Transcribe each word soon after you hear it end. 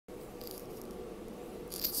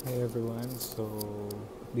Hi everyone. So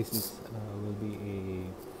this is will be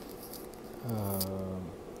a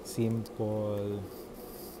simple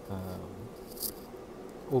um,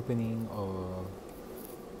 opening of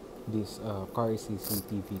this car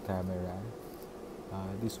CCTV camera.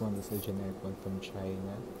 This one is a generic one from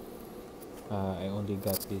China. I only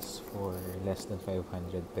got this for less than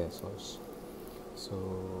 500 pesos.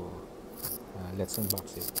 So let's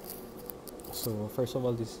unbox it. So first of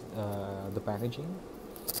all, this the packaging,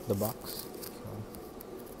 the box. So,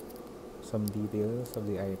 some details of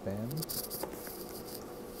the item.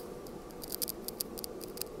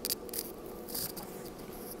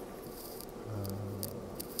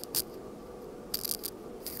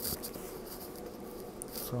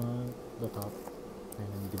 Front, the top,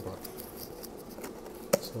 and the bottom.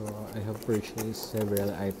 So I have purchased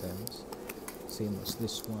several items, same as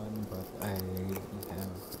this one, but I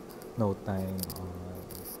have no time on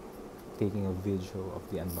taking a video of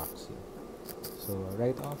the unboxing. So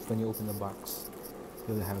right off, when you open the box,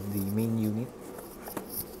 you'll have the main unit.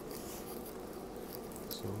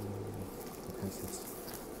 So it has its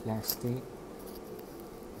plastic,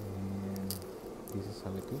 and this is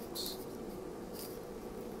how it looks.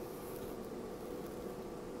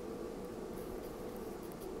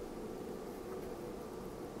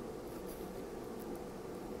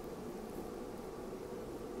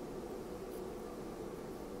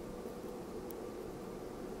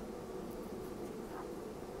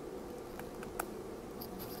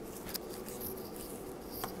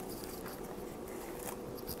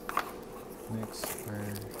 Next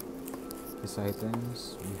are these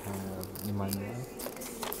items. We have the manual,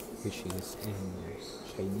 which is in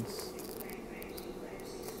Chinese.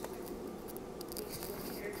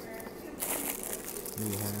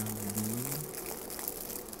 We have the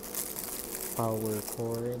power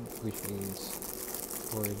cord, which is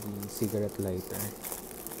for the cigarette lighter.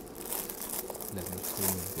 Let me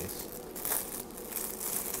remove this.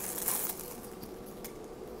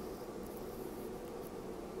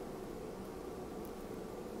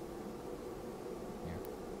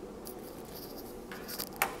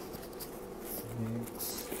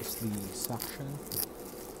 Next is the suction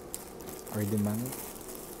or the mount.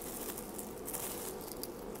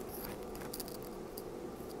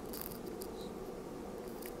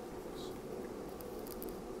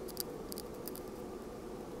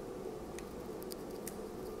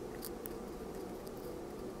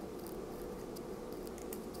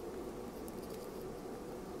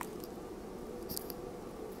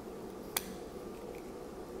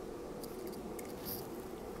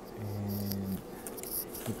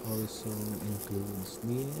 It also includes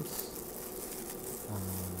this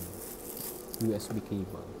USB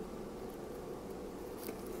cable.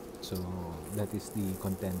 So that is the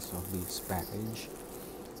contents of this package.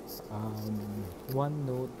 One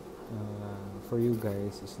note for you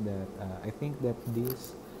guys is that I think that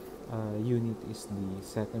this unit is the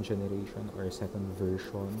second generation or second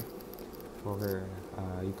version, or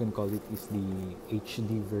you can call it is the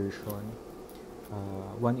HD version.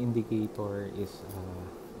 One indicator is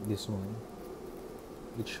this one.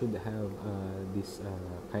 It should have this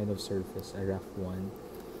kind of surface, a rough one.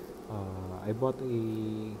 I bought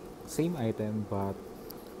a same item, but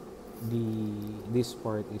this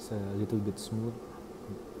part is a little bit smooth,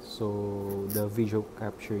 so the visual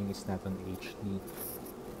capturing is not on HD.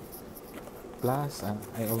 Plus,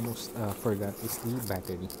 I almost forgot is the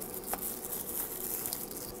battery.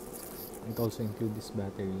 It also includes this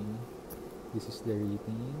battery. This is the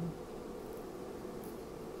rating.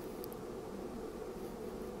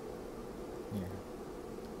 Yeah,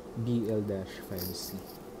 BL-5C.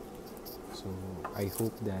 So I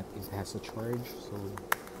hope that it has a charge, so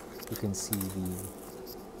you can see the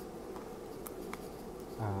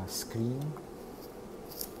screen.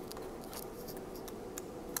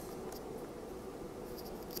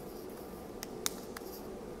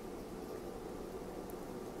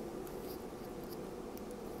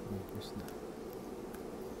 Here's that.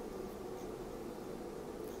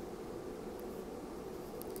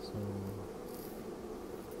 So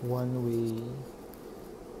one way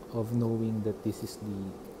of knowing that this is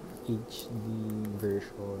the HD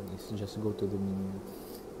version is just go to the menu,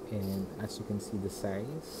 and as you can see the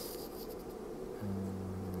size,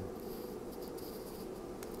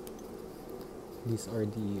 these are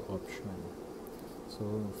the options.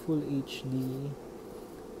 So full HD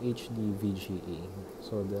VGA.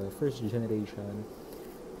 So the first generation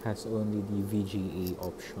has only the VGA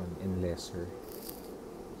option and lesser.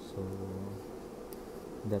 So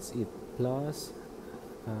that's it. Plus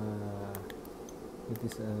it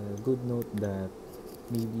is a good note that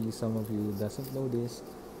maybe some of you doesn't know this,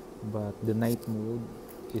 but the night mode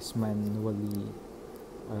is manually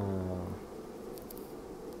uh,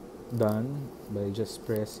 done by just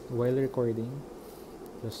press while recording.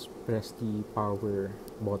 Just press the power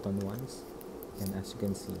button once, and as you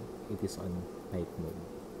can see, it is on night mode.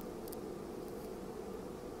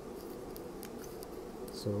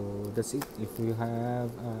 So that's it. If you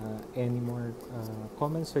have any more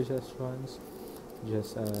comments, suggestions,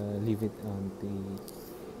 just leave it on the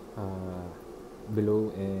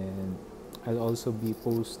below, and I'll also be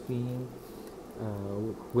posting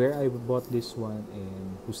where I bought this one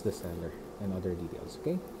and who's the seller and other details.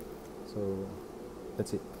 Okay, so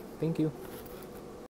that's it. Thank you.